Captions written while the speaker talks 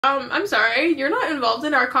I'm sorry, you're not involved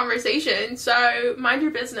in our conversation, so mind your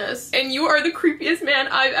business. And you are the creepiest man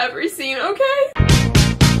I've ever seen, okay?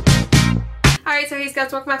 Alright, so hey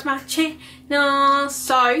guys, welcome back to my channel.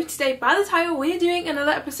 So today, by the title, we're doing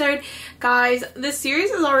another episode. Guys, this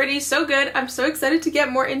series is already so good. I'm so excited to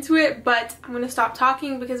get more into it, but I'm gonna stop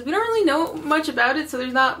talking because we don't really know much about it, so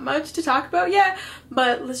there's not much to talk about yet.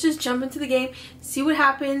 But let's just jump into the game, see what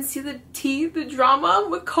happens, see the tea, the drama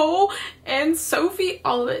with Cole and Sophie,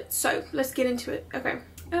 all of it. So let's get into it. Okay.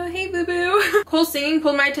 Oh, hey, boo-boo. Cole's singing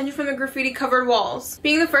pulled my attention from the graffiti-covered walls.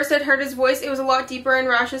 Being the first I'd heard his voice, it was a lot deeper and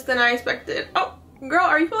raucous than I expected. Oh, girl,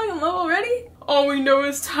 are you feeling in love already? All we know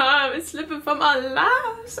is time is slipping from our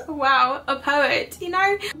lives. Wow, a poet, you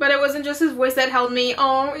know? But it wasn't just his voice that held me.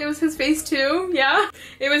 Oh, it was his face too, yeah?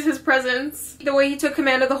 It was his presence. The way he took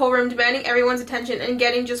command of the whole room, demanding everyone's attention and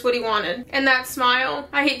getting just what he wanted. And that smile.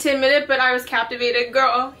 I hate to admit it, but I was captivated.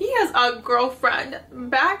 Girl, he has a girlfriend.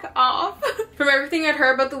 Back off. From everything I'd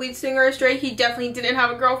heard about the lead singer of Stray, he definitely didn't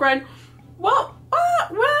have a girlfriend. Well,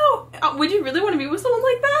 would you really want to be with someone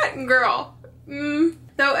like that? Girl.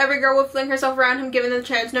 Though every girl would fling herself around him given the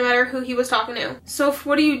chance, no matter who he was talking to. So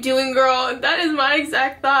what are you doing, girl? That is my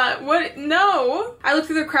exact thought. What? No. I looked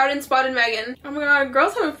through the crowd and spotted Megan. Oh my god,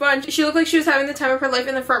 girl's having fun. She looked like she was having the time of her life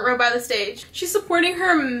in the front row by the stage. She's supporting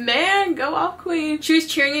her man. Go off, queen. She was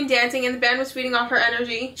cheering and dancing, and the band was feeding off her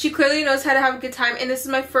energy. She clearly knows how to have a good time, and this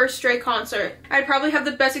is my first Stray concert. I'd probably have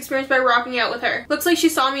the best experience by rocking out with her. Looks like she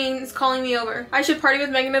saw me and is calling me over. I should party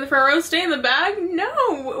with Megan in the front row, stay in the back?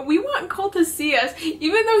 No, we want Cole to see us.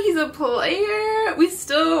 Even though he's a player, we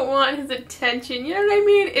still want his attention, you know what I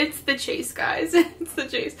mean? It's the chase, guys. It's the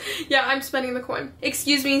chase. Yeah, I'm spending the coin.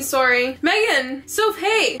 Excuse me, sorry. Megan! Soph,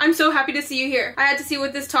 hey! I'm so happy to see you here. I had to see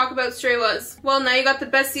what this talk about Stray was. Well, now you got the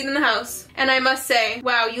best seat in the house. And I must say,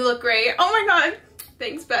 wow, you look great. Oh my god!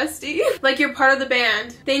 Thanks, bestie. Like you're part of the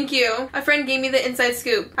band. Thank you. A friend gave me the inside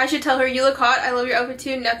scoop. I should tell her you look hot. I love your outfit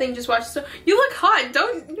too. Nothing, just watch. So you look hot.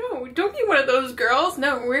 Don't be one of those girls.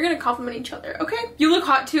 No, we're gonna compliment each other, okay? You look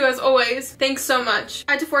hot too, as always. Thanks so much.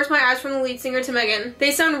 I had to force my eyes from the lead singer to Megan. They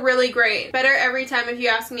sound really great. Better every time if you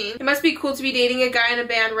ask me. It must be cool to be dating a guy in a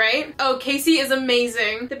band, right? Oh, Casey is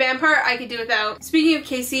amazing. The band part I could do without. Speaking of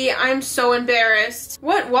Casey, I'm so embarrassed.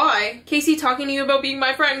 What? Why? Casey talking to you about being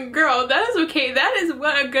my friend? Girl, that is okay. That is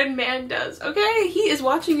what a good man does, okay? He is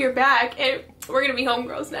watching your back, and we're gonna be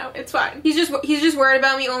homegirls now. It's fine. He's just worried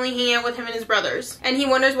about me only hanging out with him and his brothers. And he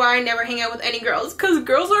wonders why I never hang out with any girls. Cause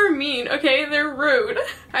girls are mean, okay? They're rude.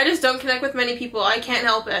 I just don't connect with many people. I can't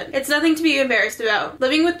help it. It's nothing to be embarrassed about.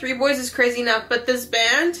 Living with 3 boys is crazy enough, but this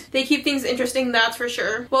band, they keep things interesting, that's for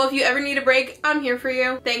sure. Well, if you ever need a break, I'm here for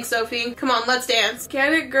you. Thanks, Sophie. Come on, let's dance.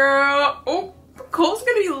 Get it, girl. Oh. Cole's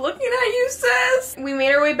gonna be looking at you, sis. We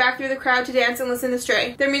made our way back through the crowd to dance and listen to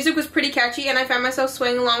Stray. Their music was pretty catchy, and I found myself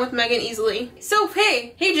swaying along with Megan easily. So,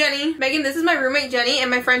 hey Jenny. Megan, this is my roommate Jenny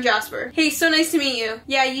and my friend Jasper. Hey, so nice to meet you.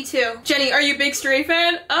 Yeah, you too. Jenny, are you a big Stray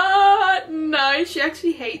fan? No, she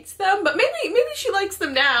actually hates them, but maybe she likes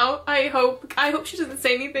them now. I hope she doesn't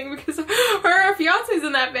say anything because her fiance's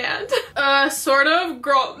in that band. Sort of.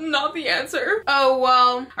 Girl, not the answer. Oh,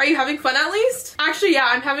 well, are you having fun at least? Actually, yeah,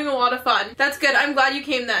 I'm having a lot of fun. That's good. I'm glad you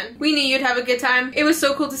came then. We knew you'd have a good time. It was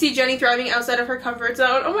so cool to see Jenny thriving outside of her comfort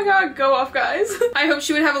zone. Oh my god, go off, guys. I hope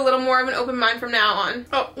she would have a little more of an open mind from now on.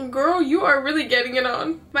 Oh, girl, you are really getting it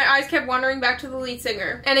on. My eyes kept wandering back to the lead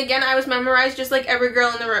singer. And again, I was memorized just like every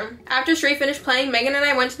girl in the room. After Stray finished playing, Megan and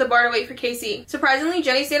I went to the bar to wait for Casey. Surprisingly,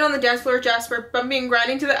 Jenny stayed on the dance floor with Jasper, bumping and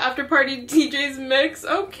grinding to the after-party DJ's mix.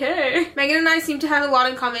 Okay. Megan and I seemed to have a lot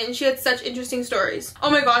in common, and she had such interesting stories. Oh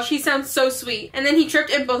my gosh, he sounds so sweet. And then he tripped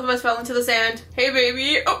and both of us fell into the sand. Hey,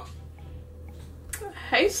 baby. Oh.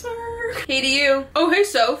 Hey, sir. Hey to you. Oh, hey,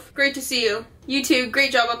 Soph. Great to see you. You too.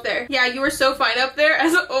 Great job up there. Yeah, you were so fine up there,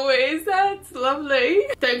 as always. That's lovely.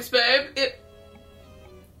 Thanks, babe.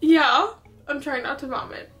 Yeah. I'm trying not to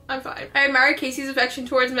vomit. I'm fine. I admire Casey's affection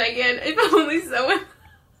towards Megan. If only someone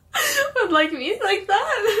would like me like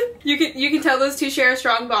that. You can tell those two share a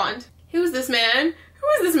strong bond. Who is this man?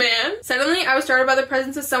 Who is this man? Suddenly, I was startled by the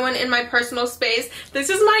presence of someone in my personal space. This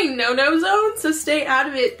is my no-no zone, so stay out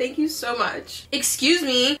of it. Thank you so much. Excuse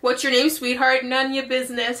me. What's your name, sweetheart? None your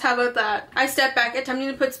business. How about that? I stepped back, attempting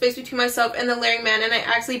to put space between myself and the leering man, and I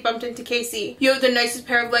actually bumped into Casey. You have the nicest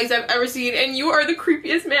pair of legs I've ever seen, and you are the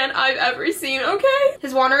creepiest man I've ever seen, okay?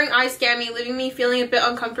 His wandering eyes scanned me, leaving me feeling a bit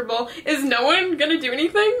uncomfortable. Is no one gonna do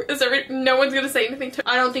anything? No one's gonna say anything to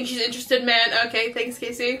I don't think she's interested, man. Okay, thanks,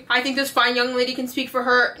 Casey. I think this fine young lady can speak for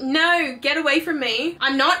her. No, get away from me.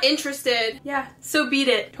 I'm not interested. Yeah, so beat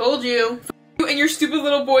it. Told you. F you and your stupid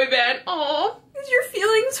little boy band. Aw. Is your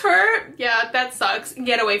feelings hurt? Yeah, that sucks.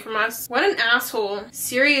 Get away from us. What an asshole.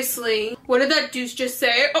 Seriously. What did that douche just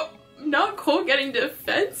say? Oh, not Cole getting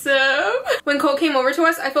defensive. When Cole came over to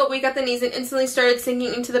us, I felt weak at the knees and instantly started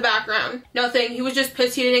sinking into the background. Nothing. He was just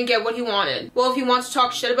pissed he didn't get what he wanted. Well, if he wants to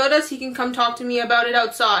talk shit about us, he can come talk to me about it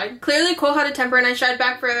outside. Clearly, Cole had a temper and I shied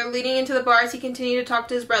back further, leading into the bar as he continued to talk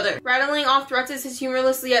to his brother. Rattling off threats is his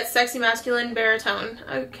humorlessly yet sexy masculine baritone.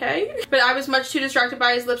 Okay. But I was much too distracted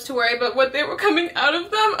by his lips to worry about what they were coming out of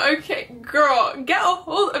them. Okay, girl, get a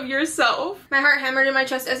hold of yourself. My heart hammered in my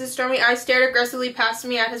chest as his stormy eyes stared aggressively past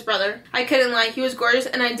me at his brother. I couldn't lie, he was gorgeous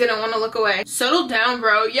and I didn't want to look away. Settle down,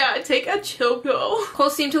 bro. Yeah, take a chill pill. Cole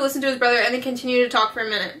seemed to listen to his brother and then continued to talk for a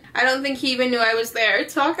minute. I don't think he even knew I was there.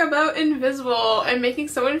 Talk about invisible and making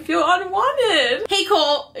someone feel unwanted. Hey,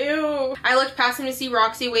 Cole. Ew. I looked past him to see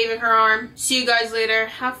Roxy waving her arm. See you guys later.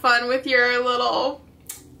 Have fun with your little,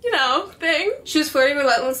 you know, thing. She was flirting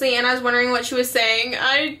relentlessly and I was wondering what she was saying.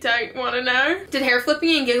 I don't want to know. Did hair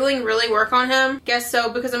flipping and giggling really work on him? Guess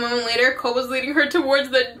so, because a moment later, Cole was leading her towards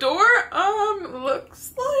the door.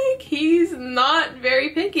 Looks like he's not very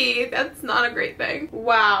picky. That's not a great thing.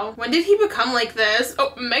 Wow. When did he become like this?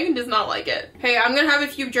 Oh, Megan does not like it. Hey, I'm gonna have a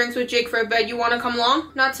few drinks with Jake for a bit. You want to come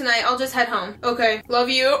along? Not tonight. I'll just head home. Okay. Love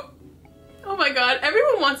you. Oh my god,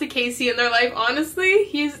 everyone wants a Casey in their life, honestly.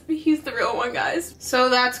 He's the real one, guys. So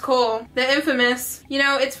that's Cole. The infamous. You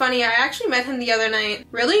know, it's funny, I actually met him the other night.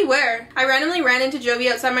 Really? Where? I randomly ran into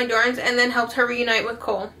Jovi outside my dorms and then helped her reunite with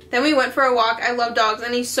Cole. Then we went for a walk. I love dogs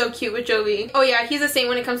and he's so cute with Jovi. Oh yeah, he's the same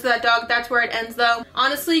when it comes to that dog. That's where it ends though.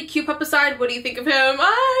 Honestly, cute pup aside, what do you think of him?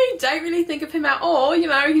 I don't really think of him at all. You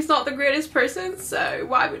know, he's not the greatest person, so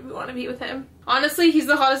why would we want to be with him? Honestly, he's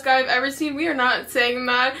the hottest guy I've ever seen. We are not saying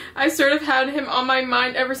that. I sort of had him on my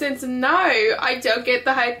mind ever since. No, I don't get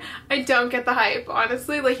the hype. I don't get the hype,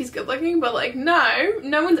 honestly. Like, he's good looking, but like, no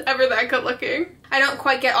one's ever that good looking. I don't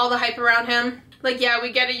quite get all the hype around him. Like, yeah,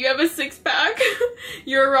 we get it. You have a six-pack.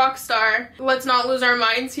 You're a rock star. Let's not lose our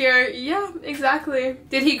minds here. Yeah, exactly.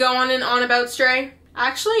 Did he go on and on about Stray?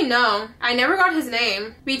 Actually, no. I never got his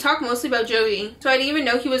name. We talked mostly about Jovi, so I didn't even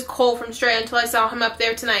know he was Cole from Stray until I saw him up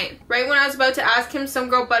there tonight. Right when I was about to ask him, some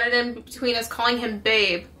girl butted in between us calling him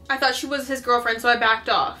babe. I thought she was his girlfriend, so I backed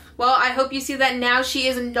off. Well, I hope you see that now she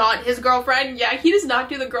is not his girlfriend. Yeah, he does not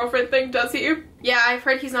do the girlfriend thing, does he? Yeah, I've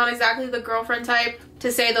heard he's not exactly the girlfriend type,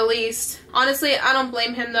 to say the least. Honestly, I don't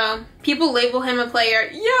blame him though. People label him a player.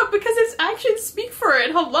 Yeah, because his actions speak for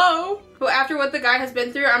it. Hello? But after what the guy has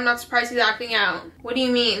been through, I'm not surprised he's acting out. What do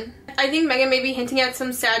you mean? I think Megan may be hinting at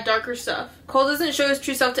some sad, darker stuff. Cole doesn't show his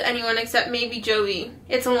true self to anyone except maybe Jovi.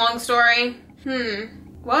 It's a long story.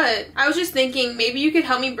 What? I was just thinking, maybe you could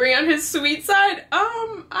help me bring out his sweet side.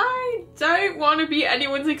 I don't want to be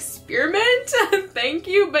anyone's experiment. Thank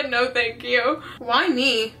you, but no thank you. Why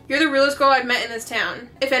me? You're the realest girl I've met in this town.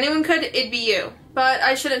 If anyone could, it'd be you. But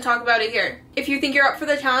I shouldn't talk about it here. If you think you're up for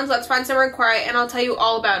the challenge, let's find somewhere quiet and I'll tell you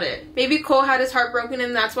all about it. Maybe Cole had his heart broken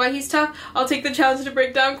and that's why he's tough. I'll take the challenge to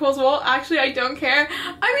break down Cole's wall. Actually, I don't care.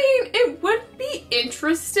 I mean, it would be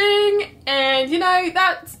interesting and, you know,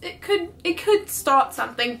 it could start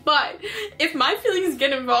something. But if my feelings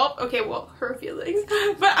get involved, okay, well, her feelings,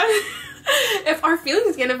 but if our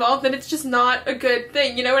feelings get involved, then it's just not a good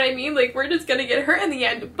thing. You know what I mean? Like, we're just gonna get hurt in the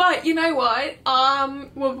end. But you know what?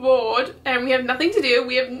 We're bored and we have nothing to do.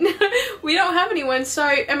 We don't have anyone. So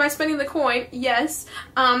am I spending the coin? Yes.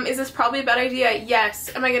 Is this probably a bad idea?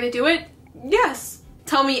 Yes. Am I gonna do it? Yes.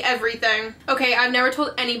 Tell me everything. Okay, I've never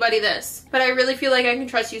told anybody this, but I really feel like I can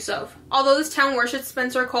trust you, Soph. Although this town worships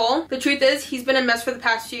Spencer Cole, the truth is he's been a mess for the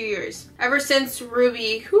past few years. Ever since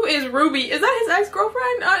Ruby. Who is Ruby? Is that his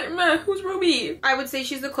ex-girlfriend? Who's Ruby? I would say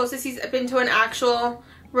she's the closest he's been to an actual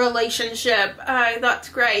relationship. That's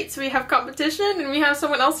great. So we have competition and we have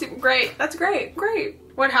someone else. Great. That's great. Great.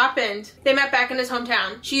 What happened? They met back in his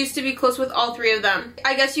hometown. She used to be close with all three of them.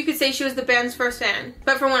 I guess you could say she was the band's first fan.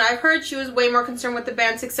 But from what I've heard, she was way more concerned with the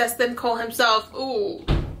band's success than Cole himself. Ooh,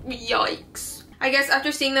 yikes. I guess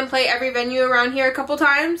after seeing them play every venue around here a couple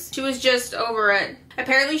times, she was just over it.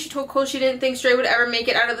 Apparently she told Cole she didn't think Stray would ever make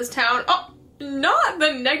it out of this town. Oh! Not the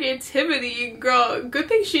negativity, girl. Good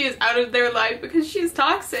thing she is out of their life because she's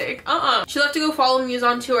toxic. She left to go follow Muse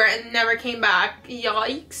on tour and never came back.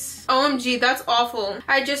 Yikes. OMG, that's awful.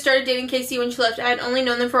 I had just started dating Casey when she left. I had only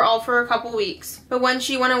known them for a couple weeks. But when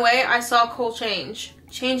she went away, I saw Cole change.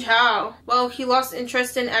 Change how? Well, he lost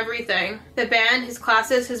interest in everything. The band, his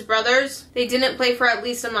classes, his brothers. They didn't play for at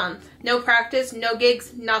least a month. No practice, no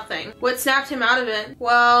gigs, nothing. What snapped him out of it?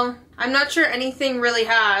 Well, I'm not sure anything really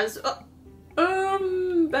has.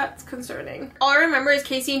 That's concerning. All I remember is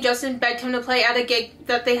Casey and Justin begged him to play at a gig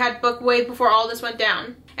that they had booked way before all this went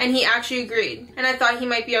down. and he actually agreed, and I thought he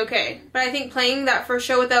might be okay. But I think playing that first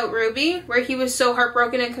show without Ruby, where he was so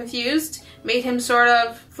heartbroken and confused, made him sort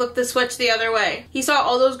of flip the switch the other way. He saw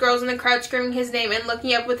all those girls in the crowd screaming his name and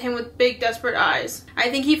looking up with him with big desperate eyes. I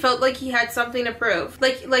think he felt like he had something to prove.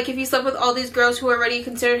 Like if he slept with all these girls who already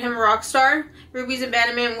considered him a rock star, Ruby's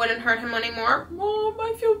abandonment wouldn't hurt him anymore. Mom,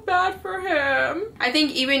 I feel bad for him. I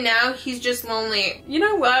think even now he's just lonely. You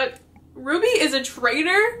know what? Ruby is a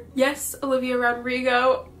traitor. Yes, Olivia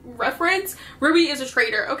Rodrigo reference. Ruby is a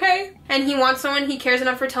traitor, okay? And he wants someone he cares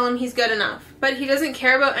enough to tell him he's good enough. But he doesn't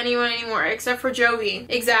care about anyone anymore except for Jovi.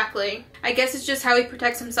 Exactly. I guess it's just how he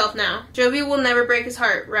protects himself now. Jovi will never break his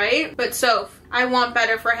heart, right? But Soph, I want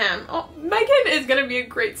better for him. Oh, Megan is gonna be a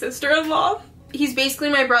great sister-in-law. He's basically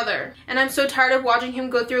my brother, and I'm so tired of watching him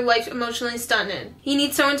go through life emotionally stunted. He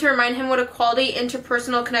needs someone to remind him what a quality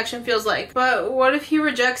interpersonal connection feels like. But what if he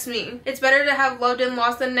rejects me? It's better to have loved and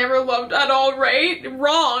lost than never loved at all, right?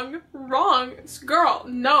 Wrong. Wrong. Girl,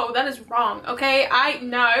 no, that is wrong, okay? I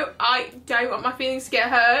don't want my feelings to get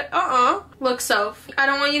hurt. Look, Soph, I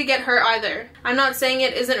don't want you to get hurt either. I'm not saying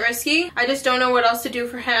it isn't risky. I just don't know what else to do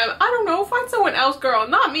for him. I don't know. Find someone else, girl,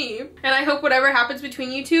 not me. And I hope whatever happens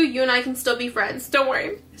between you two, you and I can still be friends. Don't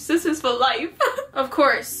worry. This is for life. Of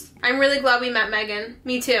course. I'm really glad we met, Megan.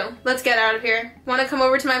 Me too. Let's get out of here. Want to come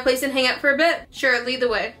over to my place and hang out for a bit? Sure, lead the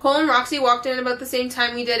way. Cole and Roxy walked in about the same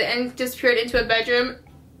time we did and disappeared into a bedroom.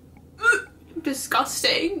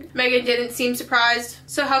 Disgusting. Megan didn't seem surprised.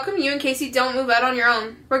 So how come you and Casey don't move out on your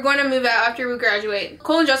own? We're going to move out after we graduate.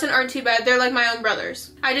 Cole and Justin aren't too bad. They're like my own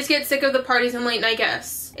brothers. I just get sick of the parties and late night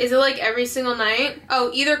guests. Is it like every single night? Oh,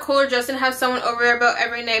 either Cole or Justin have someone over about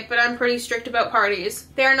every night, but I'm pretty strict about parties.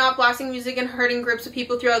 They are not blasting music and herding groups of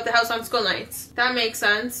people throughout the house on school nights. That makes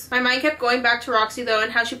sense. My mind kept going back to Roxy though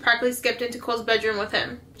and how she practically skipped into Cole's bedroom with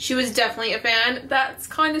him. She was definitely a fan. That's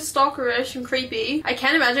kind of stalkerish and creepy. I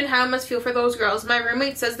can't imagine how it must feel for those girls. My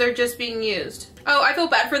roommate says they're just being used. Oh, I feel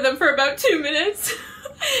bad for them for about 2 minutes.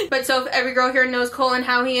 But so if every girl here knows Cole and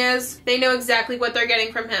how he is, they know exactly what they're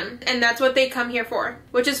getting from him. And that's what they come here for.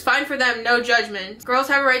 Which is fine for them, no judgment. Girls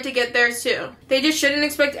have a right to get theirs too. They just shouldn't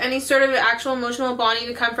expect any sort of actual emotional bonding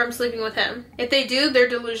to come from sleeping with him. If they do, they're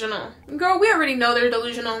delusional. Girl, we already know they're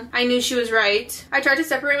delusional. I knew she was right. I tried to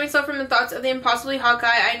separate myself from the thoughts of the impossibly hot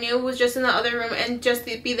guy I knew was just in the other room and just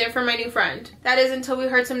be there for my new friend. That is until we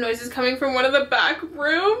heard some noises coming from one of the back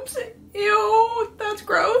rooms. Ew, that's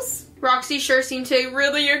gross. Roxy sure seemed to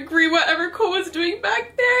really agree whatever Cole was doing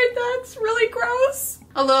back there. That's really gross.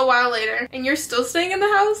 A little while later, and you're still staying in the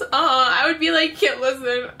house? I would be like, yeah,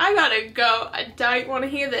 listen, I gotta go. I don't want to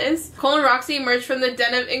hear this. Cole and Roxy emerged from the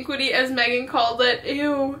den of iniquity, as Megan called it.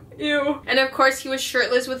 Ew, ew. And of course, he was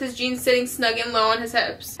shirtless with his jeans sitting snug and low on his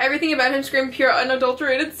hips. Everything about him screamed pure,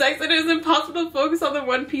 unadulterated sex, and it was impossible to focus on the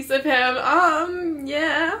one piece of him.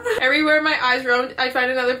 Yeah. Everywhere my eyes roamed, I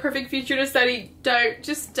find another perfect feature to study. Don't,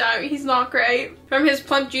 just don't. He's not great. From his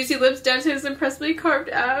plump, juicy lips down to his impressively carved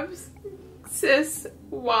abs. Sis,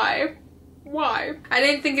 why? Why? I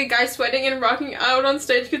didn't think a guy sweating and rocking out on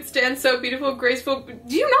stage could stand so beautiful, graceful.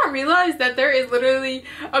 Do you not realize that there is literally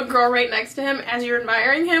a girl right next to him as you're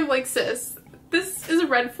admiring him? Like, sis, this is a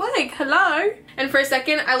red flag. Hello? And for a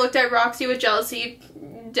second, I looked at Roxy with jealousy.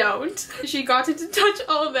 Don't. She got to touch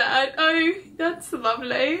all that. Oh, that's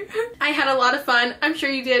lovely. I had a lot of fun. I'm sure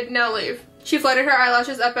you did. Now leave. She fluttered her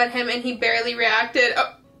eyelashes up at him and he barely reacted.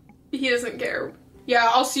 Oh, he doesn't care. Yeah,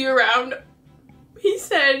 I'll see you around. He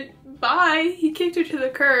said bye. He kicked her to the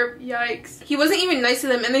curb. Yikes. He wasn't even nice to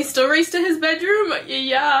them and they still raced to his bedroom?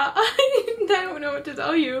 Yeah, I don't know what to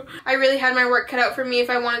tell you. I really had my work cut out for me if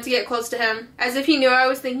I wanted to get close to him. As if he knew I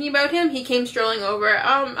was thinking about him, he came strolling over.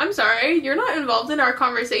 I'm sorry, you're not involved in our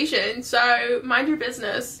conversation, so mind your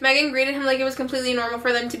business. Megan greeted him like it was completely normal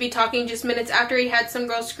for them to be talking just minutes after he had some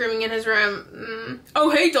girl screaming in his room. Oh,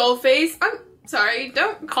 hey, dollface. I'm sorry,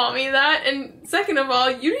 don't call me that. And second of all,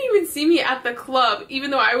 you didn't even see me at the club, even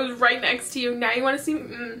though I was right next to you. Now you want to see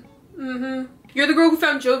me? You're the girl who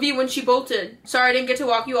found Jovi when she bolted. Sorry I didn't get to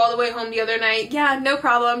walk you all the way home the other night. Yeah, no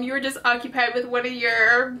problem. You were just occupied with one of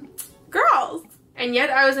your girls. And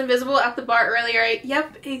yet I was invisible at the bar earlier.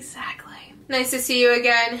 Yep, exactly. Nice to see you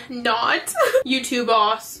again. Not. You too,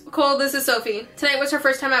 boss. Cole, this is Sophie. Tonight was her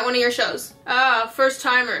first time at one of your shows. Ah, first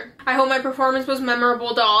timer. I hope my performance was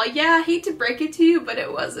memorable, doll. Yeah, I hate to break it to you, but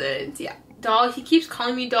it wasn't. Yeah. Doll, he keeps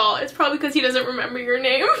calling me doll. It's probably because he doesn't remember your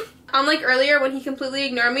name. Unlike earlier when he completely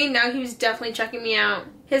ignored me, now he was definitely checking me out.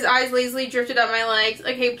 His eyes lazily drifted up my legs.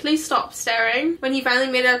 Okay, please stop staring. When he finally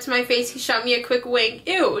made it up to my face, he shot me a quick wink.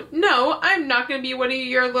 Ew, no, I'm not gonna be one of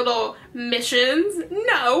your little missions.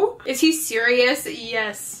 No. Is he serious?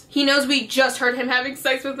 Yes. He knows we just heard him having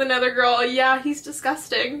sex with another girl. Yeah, he's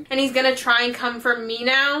disgusting. And he's gonna try and come for me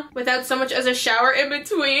now without so much as a shower in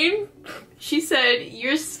between. She said,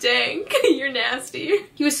 "You stink. You're nasty."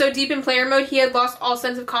 He was so deep in player mode, he had lost all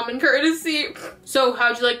sense of common courtesy. So,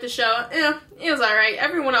 how'd you like the show? It was alright.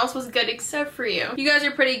 Everyone else was good except for you. You guys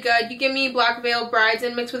are pretty good. You give me Black Veil Brides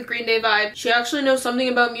and mixed with Green Day vibe. She actually knows something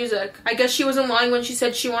about music. I guess she wasn't lying when she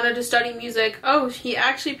said she wanted to study music. Oh, he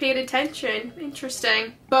actually paid attention.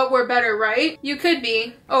 Interesting. But we're better, right? You could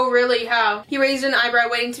be. Oh, really? How? He raised an eyebrow,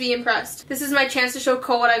 waiting to be impressed. This is my chance to show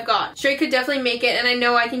Cole what I've got. Straight could definitely make it, and I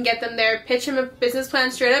know I can get them there. Pitch him a business plan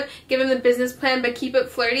straight up. Give him the business plan, but keep it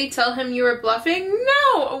flirty. Tell him you were bluffing.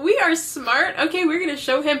 No! We are smart. Okay, we're gonna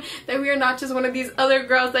show him that we are not just one of these other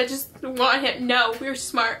girls that just want him. No, we're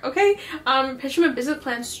smart, okay? Pitch him a business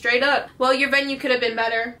plan straight up. Well, your venue could have been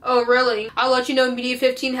better. Oh, really? I'll let you know Media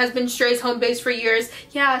 15 has been Stray's home base for years.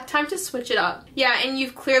 Yeah, time to switch it up. Yeah, and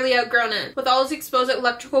you've clearly outgrown it. With all this exposed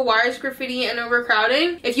electrical wires, graffiti, and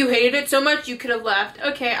overcrowding, if you hated it so much, you could have left.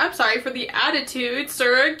 Okay, I'm sorry for the attitude,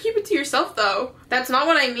 sir. Keep it to yourself, though. That's not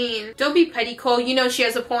what I mean. Don't be petty, Cole. You know she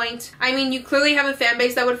has a point. I mean, you clearly have a fan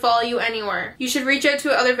base that would follow you anywhere. You should reach out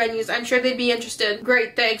to other venues. I'm sure they'd be interested.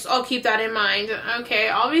 Great, thanks. I'll keep that in mind. Okay,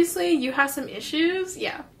 obviously you have some issues.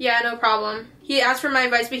 Yeah, no problem. He asked for my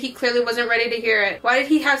advice, but he clearly wasn't ready to hear it. Why did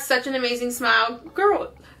he have such an amazing smile?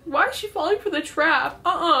 Girl, why is she falling for the trap?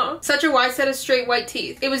 Such a wide set of straight white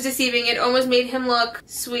teeth. It was deceiving. It almost made him look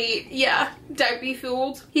sweet. Yeah, don't be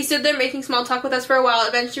fooled. He stood there making small talk with us for a while,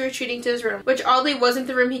 eventually retreating to his room, which oddly wasn't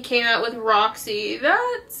the room he came out with Roxy.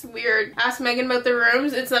 That's weird. Ask Megan about the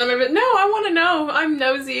rooms. It's none of my business. No, I want to know. I'm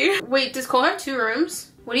nosy. Wait, does Cole have 2 rooms?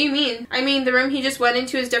 What do you mean? I mean, the room he just went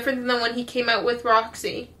into is different than the one he came out with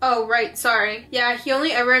Roxy. Oh, right, sorry. Yeah, he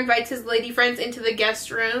only ever invites his lady friends into the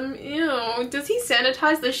guest room. Ew, does he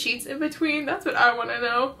sanitize the sheets in between? That's what I want to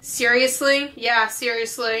know. Seriously? Yeah,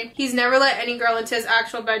 seriously. He's never let any girl into his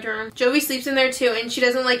actual bedroom. Joey sleeps in there too, and she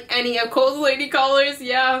doesn't like any of Cole's lady callers.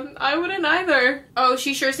 Yeah, I wouldn't either. Oh,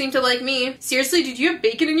 she sure seemed to like me. Seriously, did you have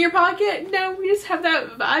bacon in your pocket? No, we just have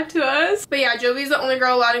that vibe to us. But yeah, Joey's the only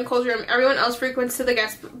girl allowed in Cole's room. Everyone else frequents to the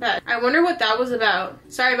guest bed. I wonder what that was about.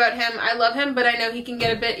 Sorry about him. I love him, but I know he can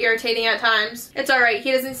get a bit irritating at times. It's alright.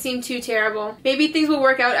 He doesn't seem too terrible. Maybe things will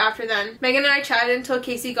work out after then. Megan and I chatted until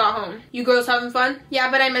Casey got home. You girls having fun?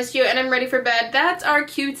 Yeah, but I missed you and I'm ready for bed. That's our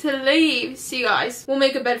cue to leave. See you guys. We'll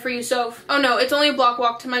make a bed for you, Soph. Oh no, it's only a block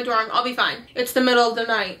walk to my dorm. I'll be fine. It's the middle of the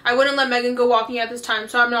night. I wouldn't let Megan go walking at this time,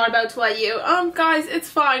 so I'm not about to let you. Guys, it's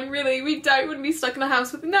fine. Really, we wouldn't be stuck in the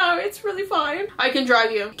house with. No, it's really fine. I can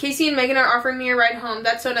drive you. Casey and Megan are offering me a ride home.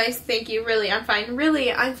 That's so nice. Thank you. Really, I'm fine.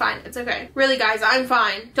 Really, I'm fine. It's okay. Really, guys, I'm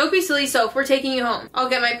fine. Don't be silly, Soph. We're taking you home. I'll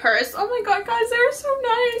get my purse. Oh my god, guys, they're so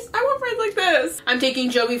nice. I want friends like this. I'm taking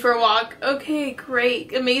Joey for a walk. Okay,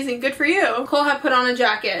 great. Amazing. Good for you. Cole had put on a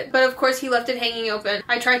jacket, but of course he left it hanging open.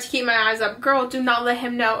 I tried to keep my eyes up. Girl, do not let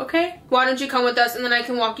him know, okay? Why don't you come with us and then I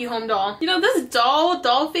can walk you home, doll? You know, this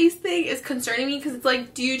doll face thing is concerning me because it's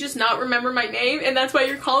like, do you just not remember my name and that's why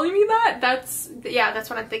you're calling me that? That's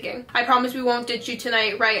what I'm thinking. I promise we won't ditch you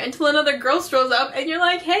tonight, right? Until another girl strolls up and you're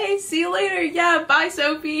like, hey, see you later. Yeah, bye,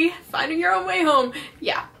 Sophie. Finding your own way home.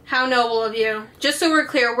 Yeah. How noble of you. Just so we're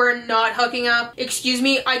clear, we're not hooking up. Excuse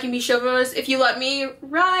me, I can be chivalrous if you let me.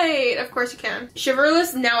 Right, of course you can.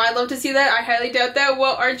 Chivalrous? Now I'd love to see that. I highly doubt that.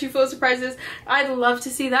 Well, aren't you full of surprises? I'd love to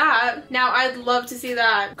see that. Now I'd love to see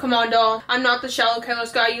that. Come on, doll. I'm not the shallow,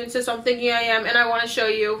 careless guy you insist on thinking I am, and I want to show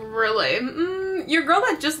you. Really. Your girl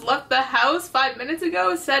that just left the house 5 minutes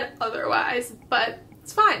ago said otherwise, but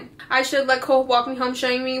it's fine. I should let Cole walk me home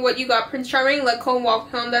showing me what you got, Prince Charming. Let Cole walk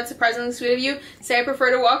home. That's surprisingly sweet of you. Say I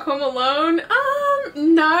prefer to walk home alone.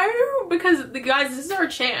 No, because the guys, this is our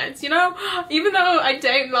chance, you know? Even though I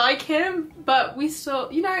don't like him, but we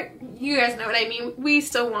still, you know, you guys know what I mean. We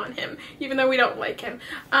still want him, even though we don't like him.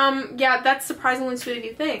 Yeah, that's surprisingly sweet of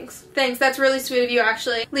you. Thanks. Thanks, that's really sweet of you,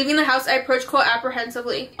 actually. Leaving the house, I approached Cole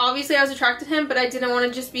apprehensively. Obviously, I was attracted to him, but I didn't want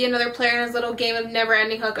to just be another player in his little game of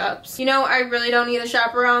never-ending hookups. You know, I really don't need a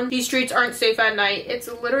chaperone. These streets aren't safe at night. It's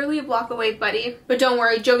literally a block away, buddy. But don't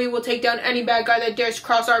worry, Joey will take down any bad guy that dares to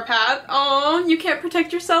cross our path. Oh, you can't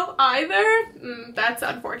protect yourself either? That's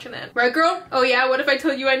unfortunate. Right, girl? Oh yeah, what if I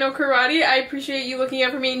told you I know karate? I appreciate you looking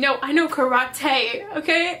out for me. No, I know karate,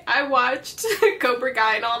 okay? I watched Cobra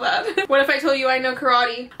Kai and all that. What if I told you I know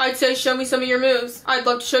karate? I'd say show me some of your moves. I'd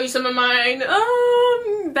love to show you some of mine.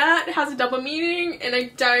 That has a double meaning and I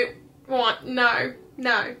don't want, no.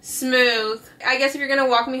 No. Smooth. I guess if you're gonna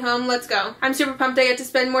walk me home, let's go. I'm super pumped I get to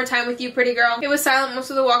spend more time with you, pretty girl. It was silent most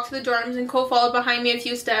of the walk to the dorms, and Cole followed behind me a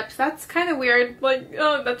few steps. That's kind of weird. Like,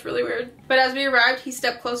 oh, that's really weird. But as we arrived, he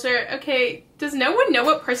stepped closer. Okay, does no one know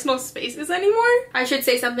what personal space is anymore? I should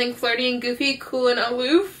say something flirty and goofy, cool and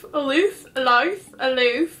aloof. Aloof?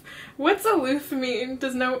 Aloof? What's aloof mean? I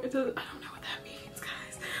don't know what that means,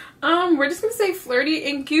 guys. We're just gonna say flirty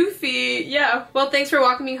and goofy. Yeah. Well, thanks for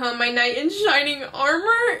walking me home, my knight in shining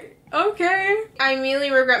armor. Okay. I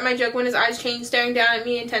immediately regret my joke when his eyes changed, staring down at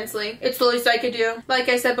me intensely. It's the least I could do. Like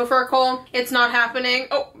I said before, Cole, it's not happening.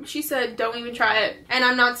 Oh, she said don't even try it. And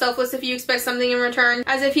I'm not selfless if you expect something in return.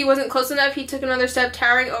 As if he wasn't close enough, he took another step,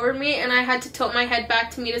 towering over me, and I had to tilt my head back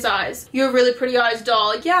to meet his eyes. You have really pretty eyes,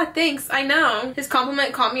 doll. Yeah, thanks. I know. His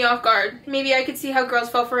compliment caught me off guard. Maybe I could see how girls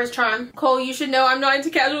fell for his charm. Cole, you should know I'm not into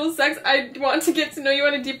casual sex. I want to get to know you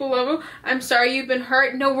on a deeper level. I'm sorry you've been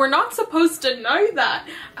hurt. No, we're not supposed to know that.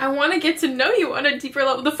 I want to get to know you on a deeper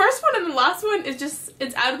level. The first one and the last one is just,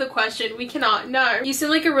 it's out of the question. We cannot. No. You seem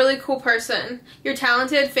like a really cool person. You're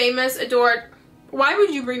talented, famous, adored. Why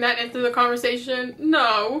would you bring that into the conversation?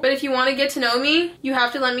 No. But if you want to get to know me, you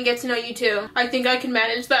have to let me get to know you too. I think I can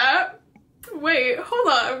manage that. Wait, hold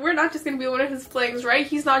on. We're not just gonna be one of his flings, right?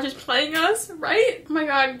 He's not just playing us, right? Oh my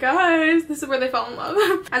god, guys. This is where they fell in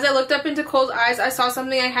love. As I looked up into Cole's eyes, I saw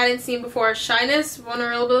something I hadn't seen before. Shyness,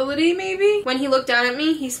 vulnerability, maybe? When he looked down at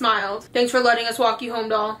me, he smiled. Thanks for letting us walk you home,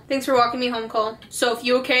 doll. Thanks for walking me home, Cole. Soph,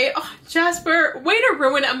 you okay? Oh, Jasper, way to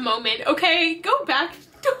ruin a moment, okay? Go back.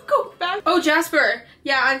 Don't go back. Oh, Jasper.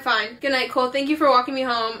 Yeah, I'm fine. Good night, Cole. Thank you for walking me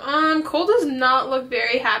home. Cole does not look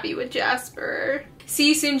very happy with Jasper. See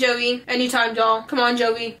you soon, Joey. Anytime, doll. Come on,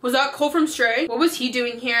 Joey. Was that Cole from Stray? What was he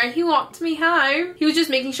doing here? He walked me home. He was just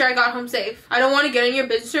making sure I got home safe. I don't want to get in your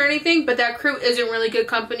business or anything, but that crew isn't really good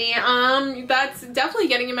company. That's definitely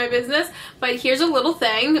getting in my business, but here's a little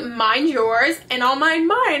thing. Mind yours, and I'll mind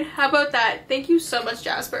mine. How about that? Thank you so much,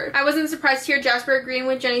 Jasper. I wasn't surprised to hear Jasper agreeing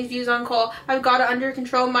with Jenny's views on Cole. I've got it under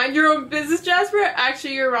control. Mind your own business, Jasper.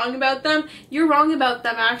 Actually, you're wrong about them. You're wrong about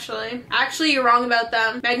them, actually. Actually, you're wrong about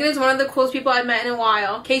them. Megan is one of the coolest people I've met in a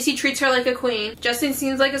while. Casey treats her like a queen. Justin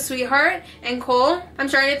seems like a sweetheart. And Cole, I'm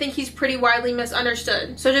starting to think he's pretty widely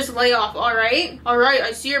misunderstood. So just lay off, alright? Alright,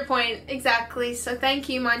 I see your point. Exactly. So thank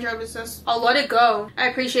you, mind your business. I'll let it go. I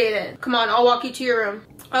appreciate it. Come on, I'll walk you to your room.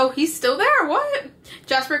 Oh, he's still there? What?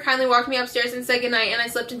 Jasper kindly walked me upstairs and said goodnight, and I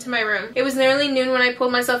slipped into my room. It was nearly noon when I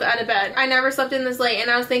pulled myself out of bed. I never slept in this late, and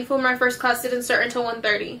I was thankful my first class didn't start until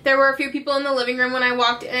 1:30. There were a few people in the living room when I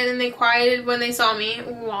walked in, and they quieted when they saw me.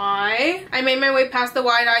 Why? I made my way past the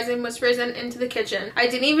wide eyes and whispers and into the kitchen. I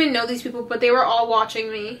didn't even know these people, but they were all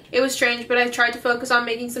watching me. It was strange, but I tried to focus on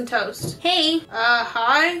making some toast. Hey!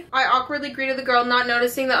 Hi? I awkwardly greeted the girl, not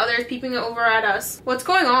noticing the others peeping over at us. What's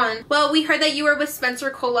going on? Well, we heard that you were with Spencer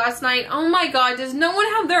Cole last night. Oh my god, does no one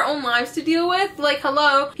have their own lives to deal with? Like,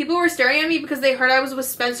 hello? People were staring at me because they heard I was with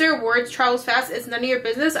Spencer. Words travels fast. It's none of your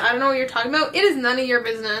business. I don't know what you're talking about. It is none of your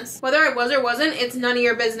business. Whether I was or wasn't, it's none of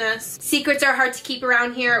your business. Secrets are hard to keep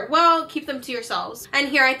around here. Well, keep them to yourselves. And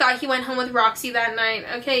here I thought he went home with Roxy that night.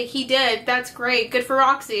 Okay, he did. That's great. Good for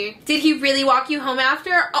Roxy. Did he really walk you home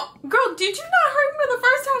after? Oh, girl, did you not hear me the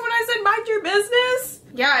first time when I said mind your business?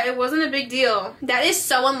 Yeah, it wasn't a big deal. That is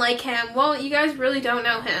so unlike him. Well, you guys really don't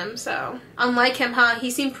know him, so. Unlike him, huh?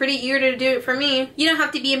 He seemed pretty eager to do it for me. You don't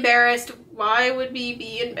have to be embarrassed. Why would we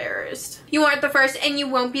be embarrassed? You aren't the first and you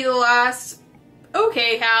won't be the last.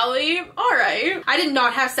 Okay, Hallie. Alright. I did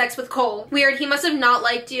not have sex with Cole. Weird, he must have not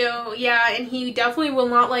liked you. Yeah, and he definitely will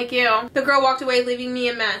not like you. The girl walked away, leaving me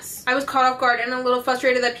a mess. I was caught off guard and a little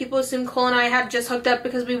frustrated that people assumed Cole and I had just hooked up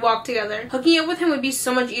because we walked together. Hooking up with him would be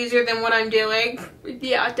so much easier than what I'm doing.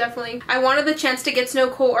 Yeah, definitely. I wanted the chance to get to know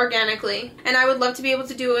Cole organically, and I would love to be able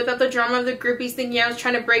to do it without the drama of the groupies thinking I was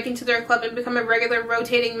trying to break into their club and become a regular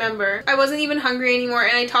rotating member. I wasn't even hungry anymore,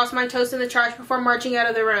 and I tossed my toast in the trash before marching out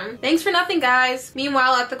of the room. Thanks for nothing, guys.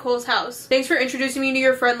 Meanwhile, at the Cole's house. Thanks for introducing me to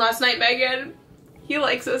your friend last night, Megan. He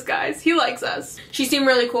likes us, guys. He likes us. She seemed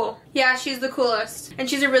really cool. Yeah, she's the coolest. And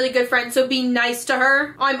she's a really good friend, so be nice to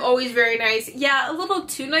her. I'm always very nice. Yeah, a little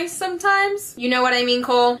too nice sometimes. You know what I mean,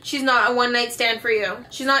 Cole? She's not a one-night stand for you.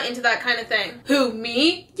 She's not into that kind of thing. Who,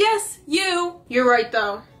 me? Yes, you. You're right,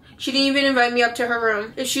 though. She didn't even invite me up to her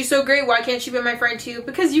room. If she's so great, why can't she be my friend too?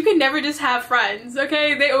 Because you can never just have friends,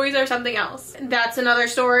 okay? They always are something else. That's another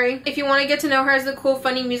story. If you want to get to know her as the cool,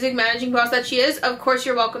 funny music managing boss that she is, of course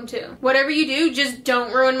you're welcome to. Whatever you do, just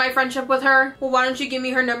don't ruin my friendship with her. Well, why don't you give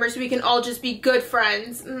me her number so we can all just be good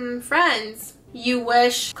friends? Friends. You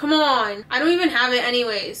wish. Come on. I don't even have it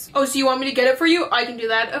anyways. Oh, so you want me to get it for you? I can do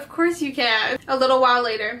that. Of course you can. A little while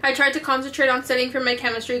later, I tried to concentrate on studying for my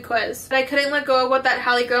chemistry quiz, but I couldn't let go of what that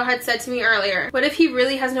Hallie girl had said to me earlier. What if he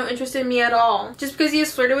really has no interest in me at all? Just because he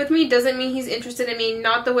has flirted with me doesn't mean he's interested in me,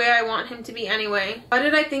 not the way I want him to be anyway. Why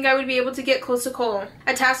did I think I would be able to get close to Cole?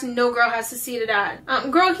 A task no girl has succeeded at.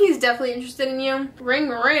 Girl, he's definitely interested in you. Ring,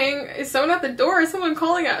 ring. Is someone at the door? Is someone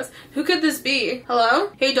calling us? Who could this be?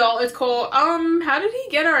 Hello? Hey doll, it's Cole. How did he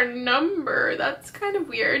get our number? That's kind of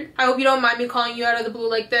weird. I hope you don't mind me calling you out of the blue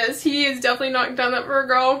like this. He is definitely not done that for a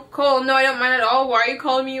girl. Cole, no, I don't mind at all. Why are you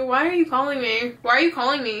calling me? Why are you calling me? Why are you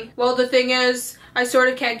calling me? Well, the thing is, I sort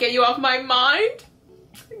of can't get you off my mind.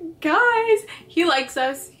 Guys, he likes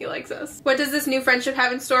us. He likes us. What does this new friendship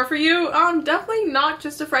have in store for you? Definitely not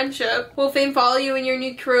just a friendship. Will fame follow you in your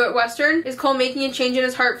new crew at Western? Is Cole making a change in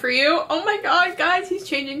his heart for you? Oh my god, guys, he's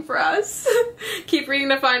changing for us. Keep reading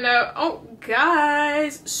to find out. Oh,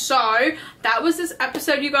 guys, so that was this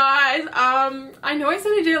episode, you guys. I know I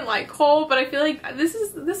said I didn't like Cole, but I feel like this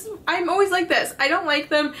is I'm always like this. I don't like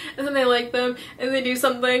them, and then I like them, and they do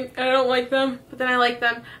something, and I don't like them, but then I like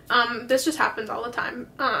them. This just happens all the time.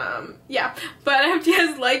 Yeah, but I hope you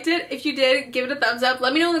guys liked it. If you did, give it a thumbs up.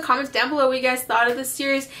 Let me know in the comments down below what you guys thought of this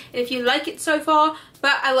series, and if you like it so far.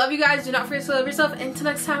 But I love you guys. Do not forget to love yourself. And until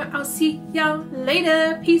next time, I'll see y'all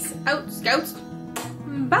later. Peace out, scouts.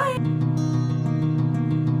 Bye.